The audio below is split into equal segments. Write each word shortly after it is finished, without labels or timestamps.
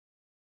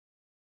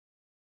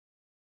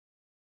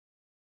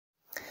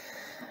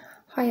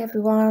Hi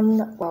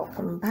everyone,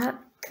 welcome back.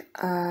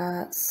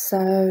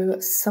 So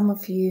some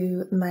of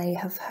you may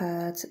have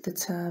heard the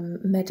term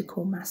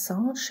medical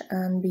massage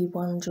and be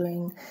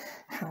wondering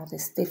how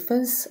this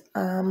differs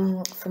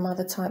from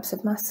other types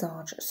of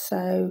massage.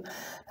 So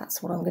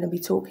that's what I'm going to be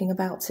talking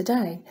about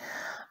today.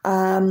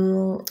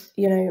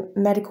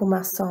 Medical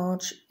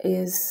massage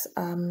is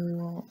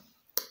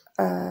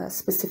a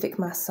specific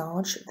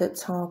massage that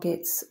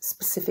targets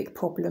specific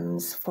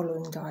problems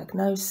following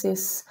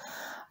diagnosis,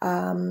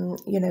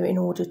 in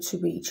order to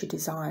reach a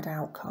desired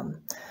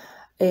outcome.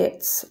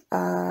 It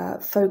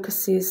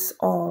focuses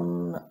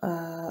on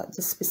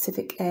the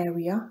specific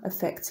area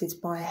affected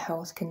by a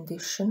health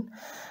condition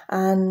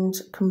and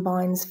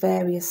combines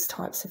various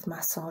types of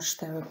massage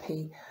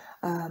therapy,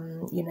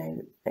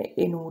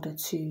 in order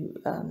to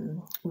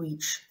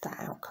reach that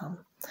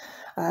outcome.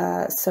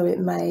 So it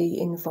may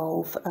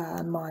involve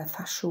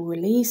myofascial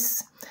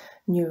release,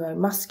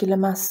 neuromuscular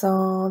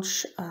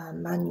massage,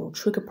 manual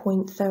trigger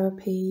point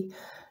therapy,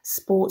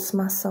 sports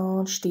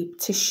massage, deep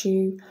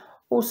tissue,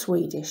 or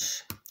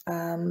Swedish,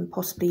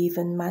 possibly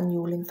even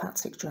manual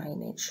lymphatic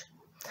drainage.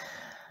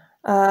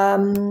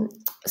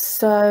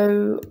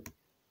 So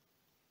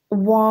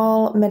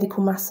while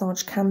medical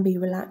massage can be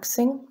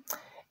relaxing,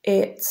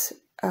 it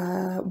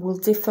will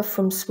differ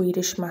from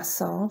Swedish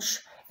massage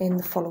in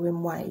the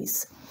following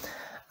ways.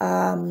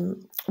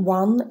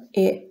 One,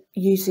 it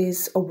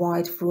uses a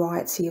wide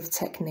variety of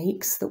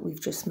techniques that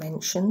we've just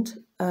mentioned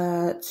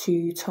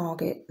to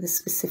target the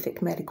specific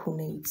medical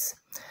needs.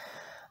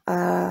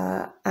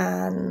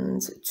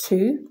 And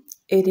two,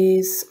 it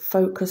is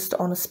focused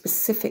on a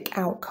specific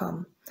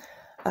outcome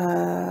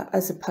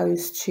as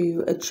opposed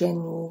to a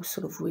general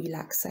sort of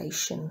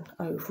relaxation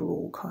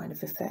overall kind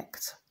of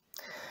effect.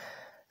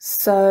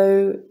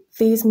 So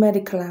these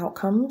medical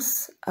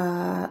outcomes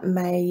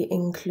may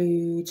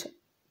include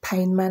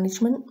pain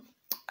management,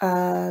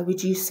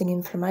 reducing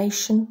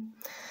inflammation,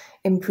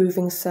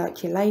 improving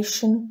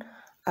circulation,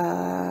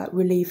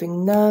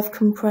 relieving nerve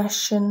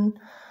compression,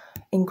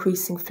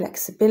 increasing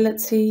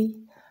flexibility,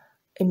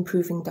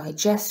 improving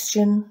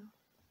digestion,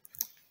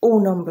 all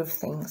number of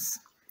things.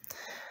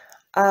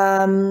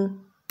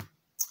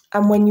 And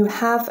when you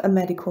have a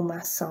medical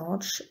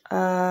massage,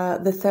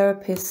 the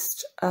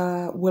therapist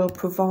will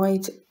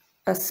provide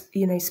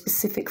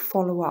specific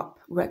follow-up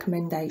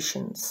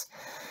recommendations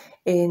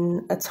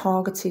in a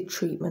targeted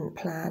treatment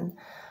plan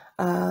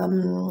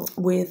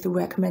with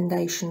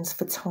recommendations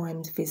for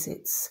timed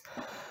visits.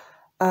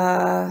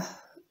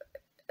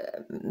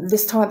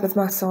 This type of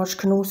massage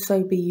can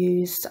also be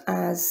used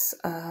as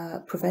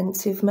a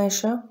preventive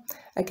measure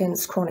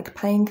against chronic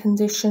pain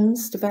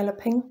conditions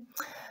developing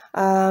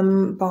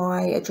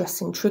by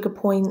addressing trigger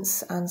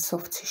points and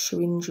soft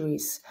tissue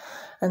injuries.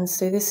 And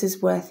so this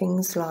is where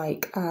things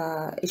like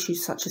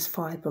issues such as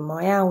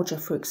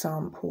fibromyalgia, for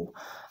example,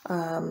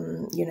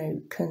 can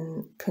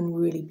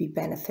really be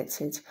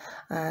benefited.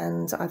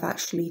 And I've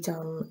actually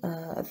done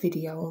a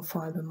video on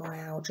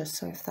fibromyalgia,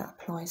 so if that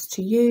applies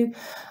to you,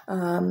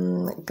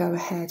 go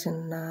ahead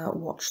and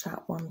watch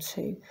that one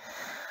too.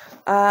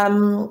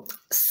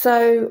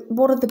 So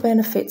what are the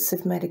benefits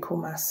of medical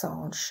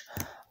massage?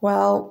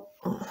 Well,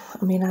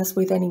 I mean, as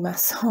with any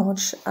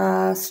massage,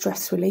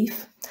 stress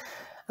relief.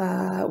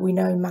 We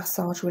know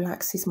massage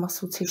relaxes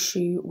muscle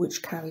tissue,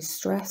 which carries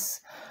stress.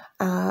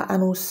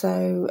 And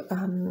also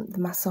the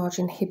massage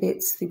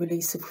inhibits the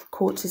release of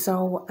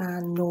cortisol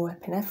and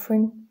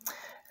norepinephrine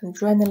and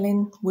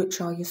adrenaline, which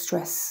are your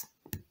stress,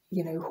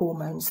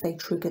 hormones. They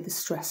trigger the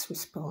stress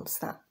response,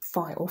 that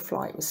fight or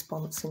flight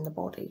response in the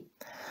body.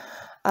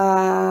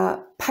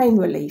 Pain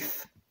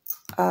relief.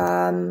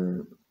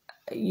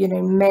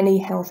 Many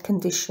health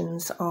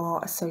conditions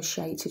are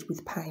associated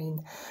with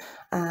pain,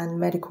 and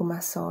medical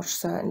massage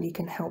certainly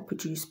can help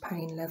reduce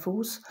pain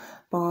levels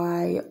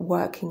by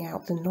working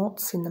out the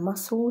knots in the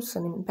muscles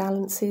and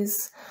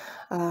imbalances,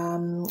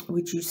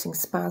 reducing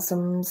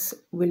spasms,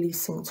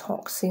 releasing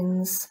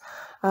toxins,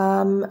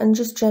 and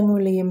just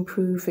generally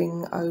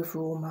improving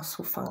overall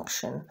muscle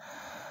function.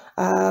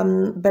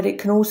 But it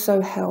can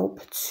also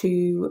help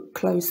to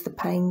close the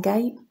pain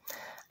gate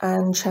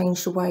and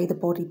change the way the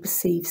body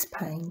perceives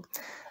pain.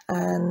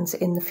 And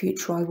in the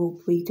future, I will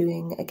be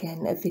doing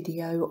again a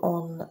video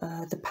on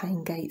the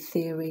pain gate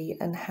theory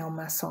and how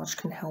massage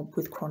can help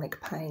with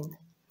chronic pain.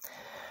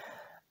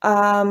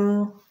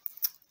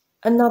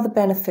 Another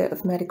benefit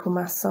of medical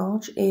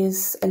massage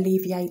is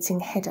alleviating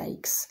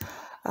headaches,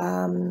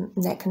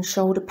 neck and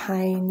shoulder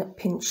pain,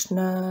 pinched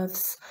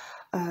nerves,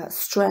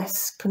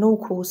 stress can all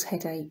cause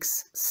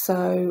headaches.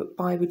 So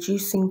by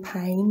reducing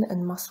pain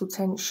and muscle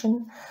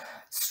tension,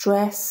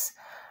 stress,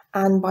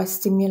 and by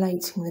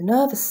stimulating the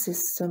nervous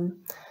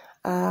system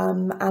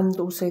and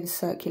also the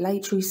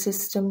circulatory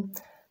system,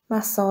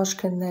 massage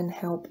can then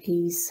help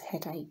ease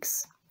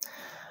headaches.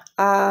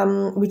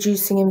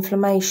 Reducing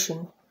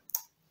inflammation.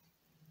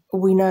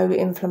 We know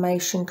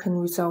inflammation can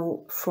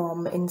result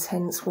from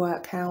intense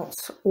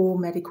workouts or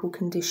medical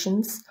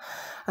conditions,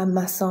 and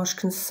massage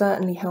can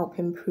certainly help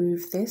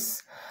improve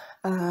this.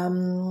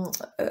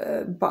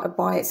 but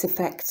by its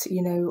effect,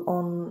 you know,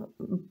 on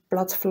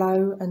blood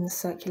flow and the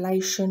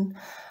circulation,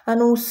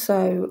 and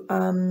also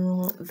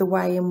the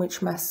way in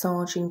which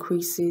massage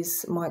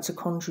increases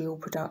mitochondrial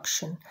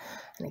production.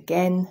 And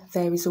again,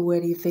 there is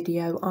already a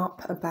video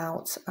up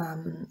about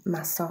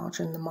massage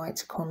and the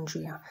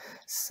mitochondria,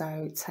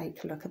 so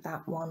take a look at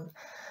that one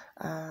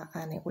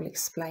and it will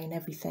explain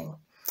everything.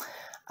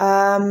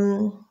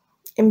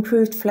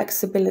 Improved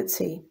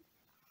flexibility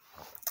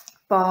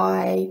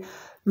by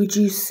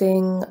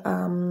reducing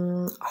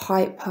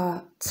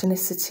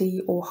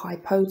hypertonicity or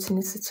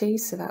hypotonicity,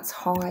 so that's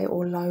high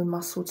or low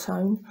muscle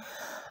tone.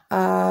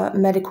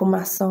 Medical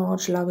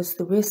massage lowers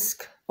the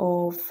risk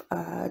of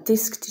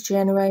disc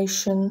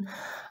degeneration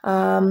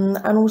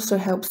and also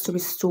helps to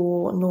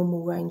restore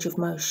normal range of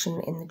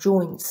motion in the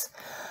joints.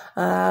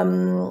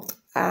 And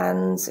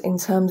in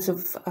terms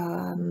of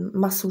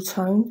muscle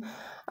tone,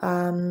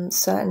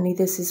 certainly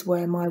this is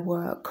where my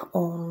work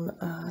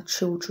on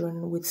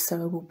children with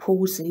cerebral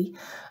palsy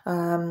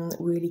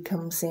really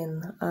comes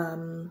in,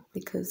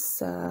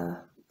 because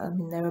I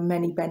mean, there are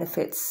many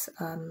benefits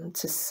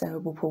to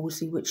cerebral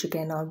palsy, which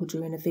again I will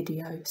do in a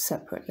video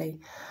separately,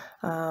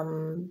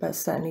 but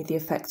certainly the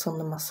effect on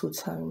the muscle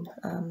tone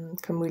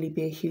can really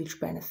be a huge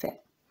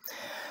benefit.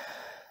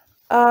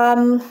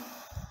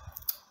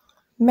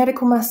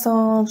 Medical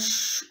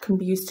massage can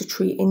be used to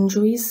treat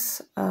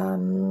injuries,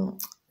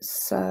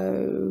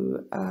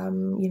 so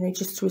you know,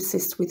 just to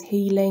assist with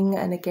healing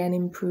and again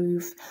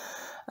improve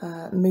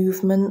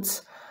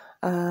movement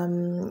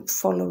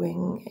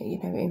following, you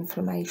know,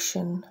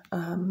 inflammation,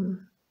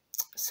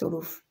 sort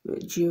of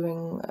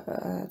during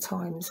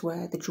times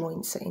where the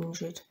joints are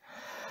injured.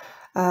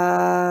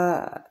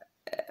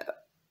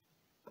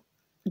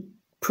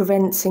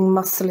 Preventing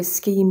muscle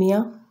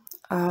ischemia.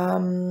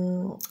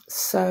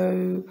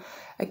 So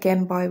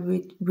again, by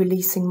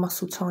releasing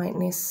muscle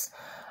tightness,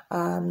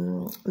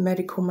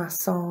 medical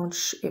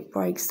massage, it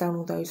breaks down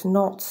all those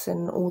knots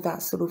and all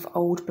that sort of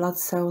old blood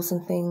cells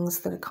and things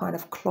that are kind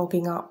of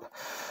clogging up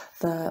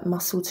the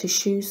muscle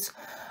tissues,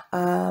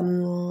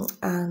 and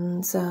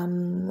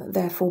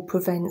therefore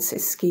prevents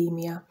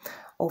ischemia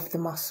of the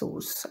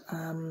muscles,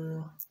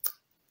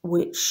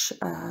 which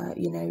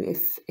you know,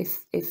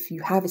 if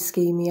you have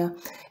ischemia,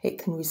 it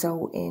can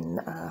result in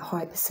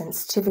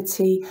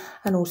hypersensitivity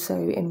and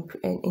also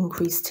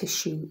increased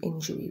tissue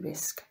injury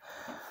risk.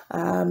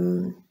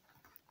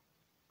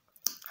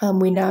 And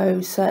we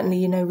know, certainly,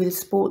 you know, with a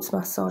sports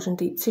massage and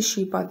deep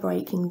tissue, by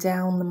breaking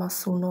down the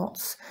muscle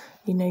knots,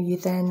 you know, you're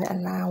then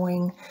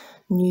allowing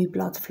new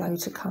blood flow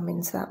to come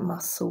into that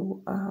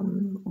muscle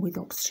with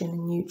oxygen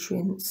and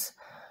nutrients,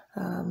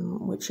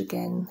 which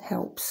again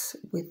helps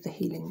with the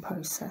healing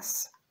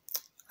process.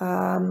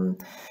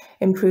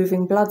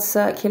 Improving blood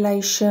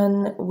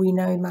circulation. We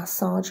know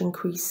massage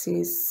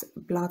increases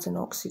blood and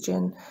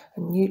oxygen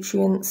and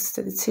nutrients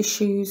to the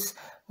tissues,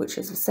 which,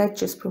 as I said,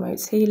 just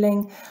promotes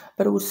healing,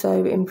 but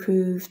also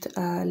improved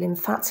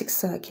lymphatic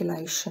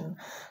circulation,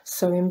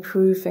 so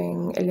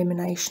improving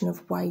elimination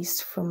of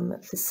waste from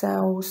the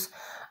cells,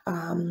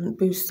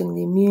 boosting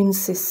the immune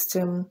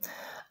system,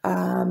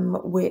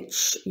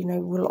 which, you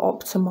know, will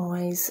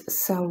optimize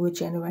cell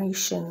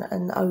regeneration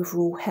and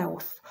overall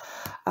health.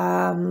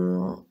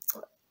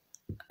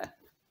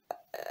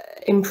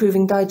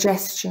 Improving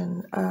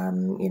digestion.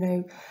 You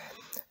know,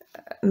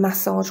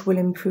 massage will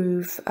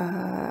improve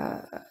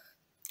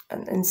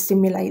and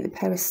stimulate the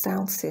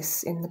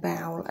peristalsis in the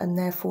bowel, and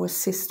therefore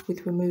assist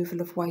with removal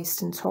of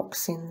waste and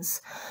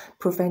toxins,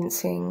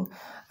 preventing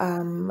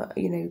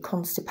you know,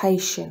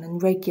 constipation,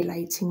 and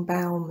regulating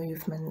bowel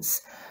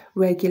movements,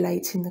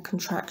 regulating the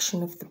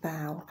contraction of the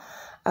bowel,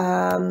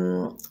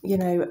 you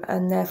know,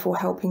 and therefore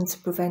helping to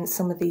prevent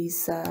some of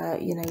these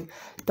you know,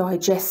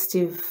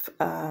 digestive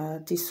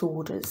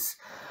disorders.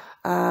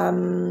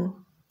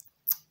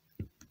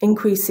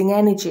 Increasing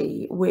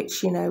energy,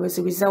 which, you know, as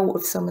a result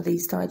of some of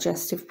these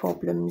digestive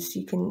problems,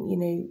 you can, you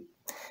know,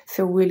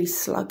 feel really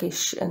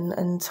sluggish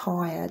and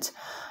tired.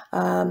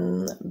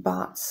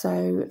 But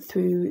so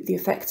through the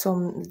effects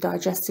on the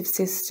digestive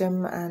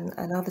system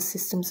and other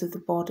systems of the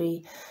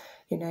body,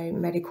 you know,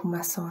 medical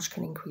massage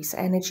can increase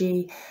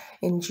energy,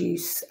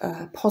 induce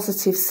a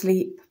positive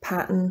sleep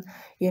pattern,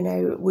 you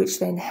know, which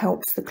then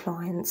helps the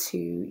client to,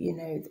 you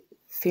know,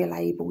 feel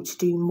able to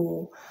do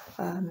more,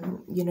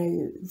 you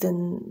know,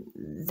 than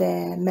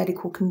their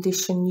medical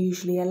condition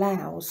usually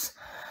allows.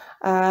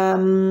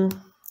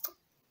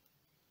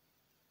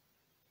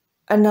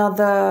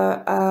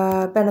 Another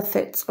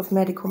benefit of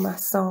medical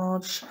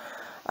massage,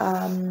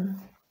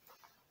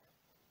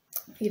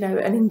 you know,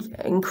 an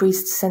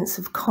increased sense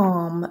of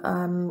calm.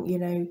 You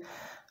know,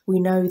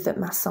 we know that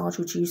massage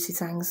reduces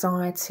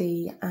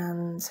anxiety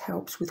and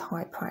helps with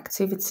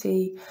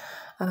hyperactivity,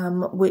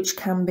 which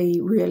can be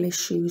real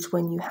issues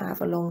when you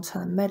have a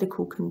long-term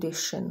medical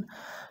condition.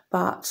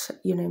 But,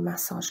 you know,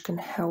 massage can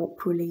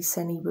help release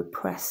any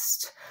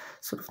repressed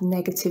sort of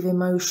negative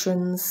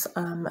emotions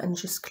and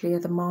just clear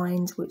the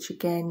mind, which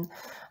again,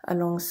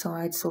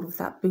 alongside sort of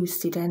that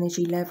boosted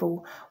energy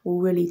level, will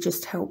really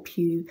just help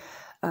you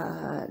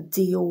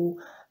deal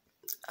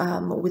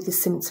with the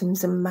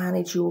symptoms and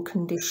manage your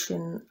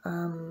condition,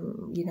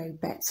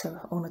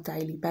 better on a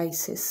daily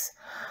basis.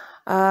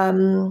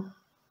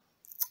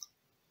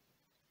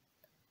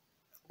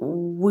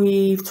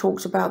 We've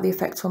talked about the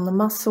effect on the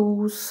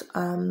muscles,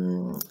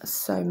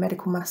 so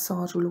medical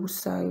massage will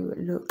also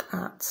look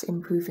at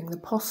improving the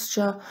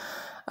posture,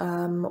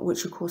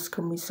 which of course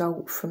can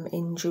result from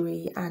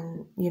injury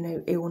and,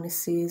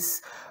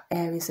 illnesses,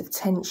 areas of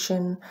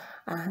tension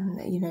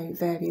and,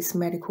 various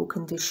medical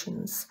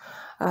conditions.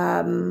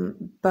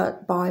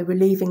 But by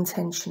relieving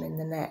tension in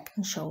the neck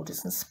and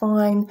shoulders and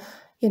spine,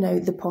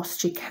 the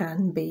posture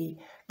can be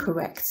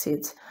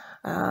corrected.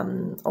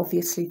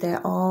 Obviously,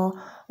 there are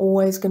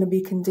always going to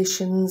be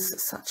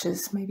conditions such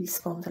as maybe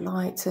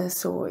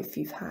spondylitis, or if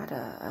you've had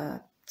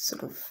a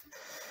sort of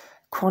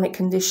chronic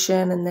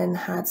condition and then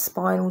had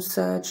spinal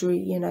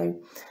surgery,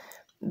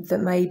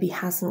 that maybe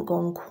hasn't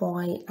gone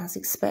quite as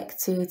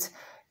expected.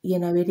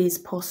 It is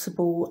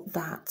possible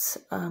that,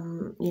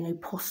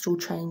 postural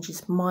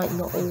changes might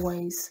not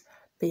always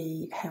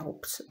be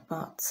helped,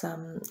 but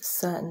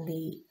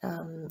certainly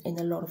in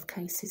a lot of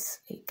cases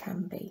it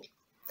can be.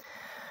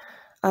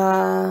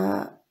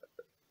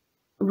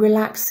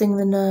 Relaxing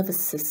the nervous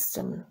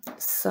system.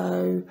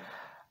 So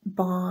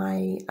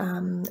by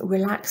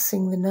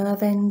relaxing the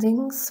nerve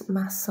endings,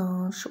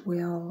 massage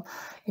will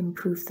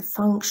improve the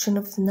function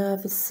of the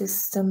nervous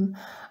system,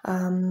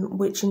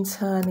 which in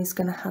turn is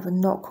going to have a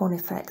knock-on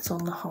effect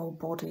on the whole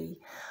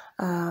body,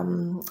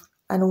 and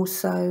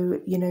also,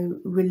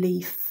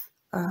 relief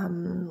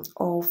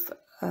of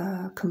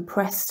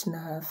compressed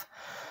nerve,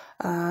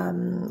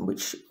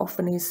 which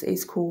often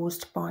is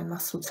caused by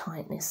muscle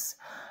tightness,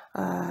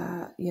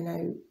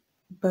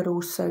 but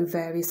also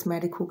various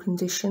medical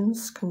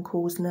conditions can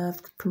cause nerve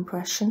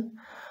compression.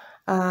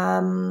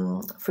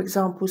 For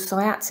example,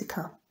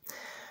 sciatica.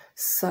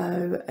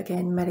 So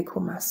again,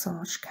 medical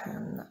massage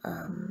can,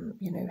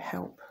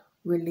 help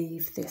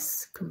relieve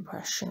this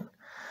compression.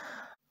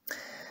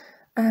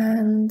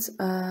 And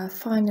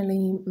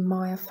finally,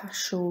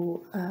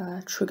 myofascial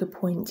trigger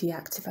point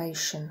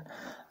deactivation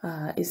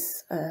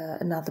is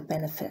another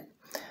benefit.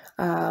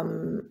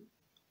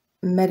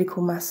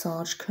 Medical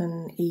massage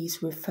can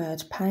ease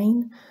referred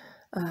pain,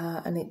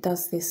 and it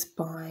does this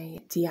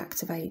by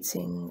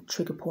deactivating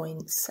trigger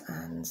points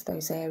and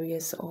those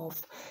areas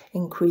of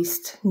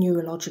increased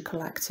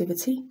neurological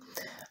activity,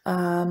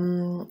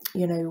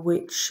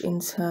 which in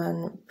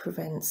turn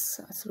prevents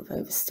a sort of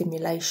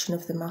overstimulation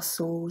of the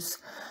muscles,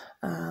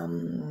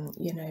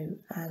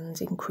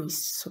 and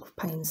increased sort of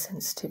pain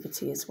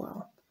sensitivity as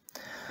well.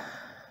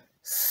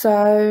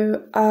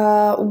 So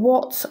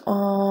what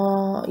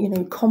are,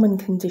 common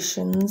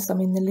conditions? I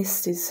mean, the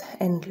list is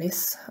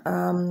endless,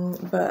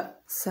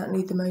 but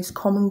certainly the most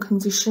common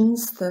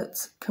conditions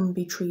that can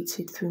be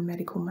treated through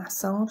medical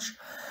massage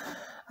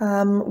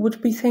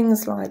would be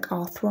things like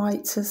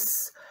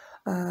arthritis,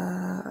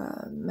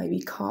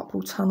 maybe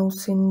carpal tunnel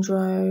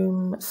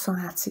syndrome,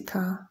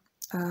 sciatica,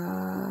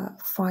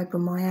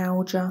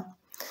 fibromyalgia,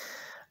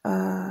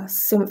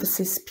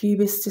 symphysis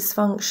pubis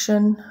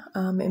dysfunction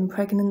in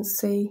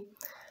pregnancy,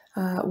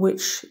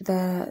 which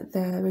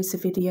there is a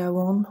video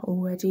on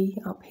already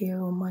up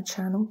here on my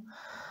channel.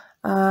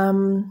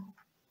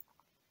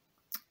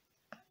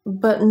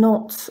 But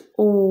not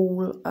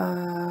all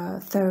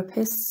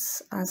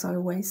therapists, as I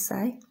always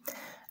say,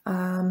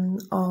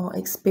 are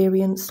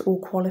experienced or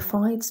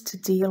qualified to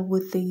deal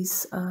with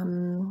these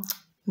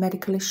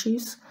medical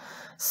issues.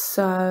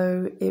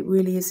 So it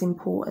really is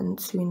important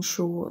to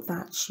ensure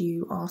that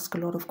you ask a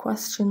lot of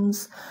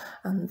questions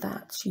and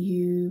that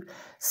you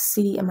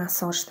see a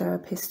massage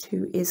therapist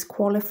who is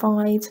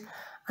qualified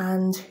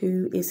and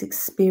who is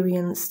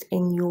experienced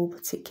in your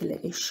particular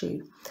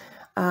issue.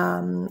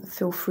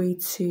 Feel free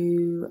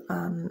to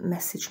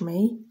message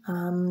me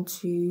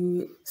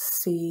to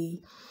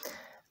see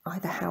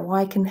either how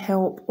I can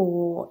help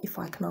or if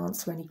I can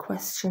answer any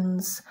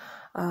questions,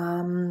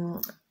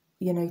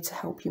 to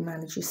help you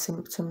manage your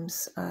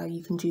symptoms.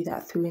 You can do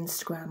that through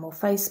Instagram or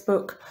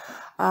Facebook,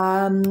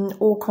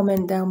 or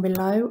comment down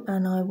below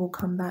and I will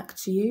come back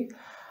to you.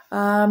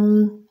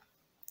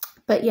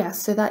 But yeah,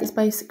 so that is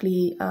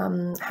basically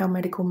how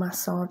medical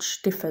massage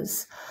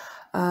differs.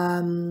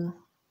 Yeah,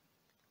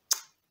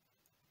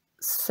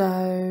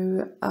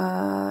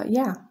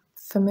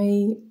 for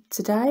me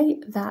today,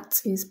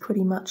 that is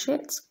pretty much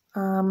it.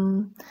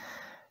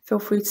 Feel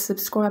free to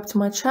subscribe to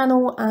my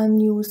channel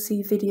and you will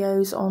see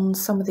videos on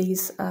some of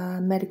these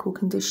medical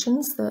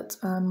conditions that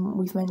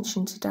we've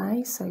mentioned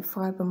today. So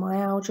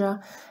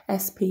fibromyalgia,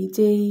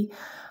 SPD,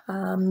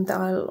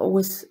 I'll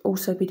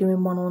also be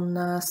doing one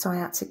on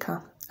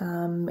sciatica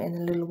in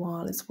a little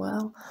while as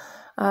well.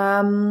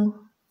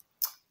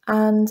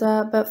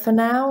 But for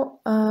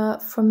now,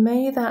 from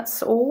me,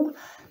 that's all.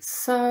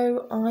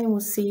 So I will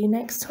see you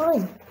next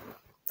time.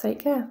 Take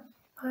care.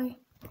 Bye.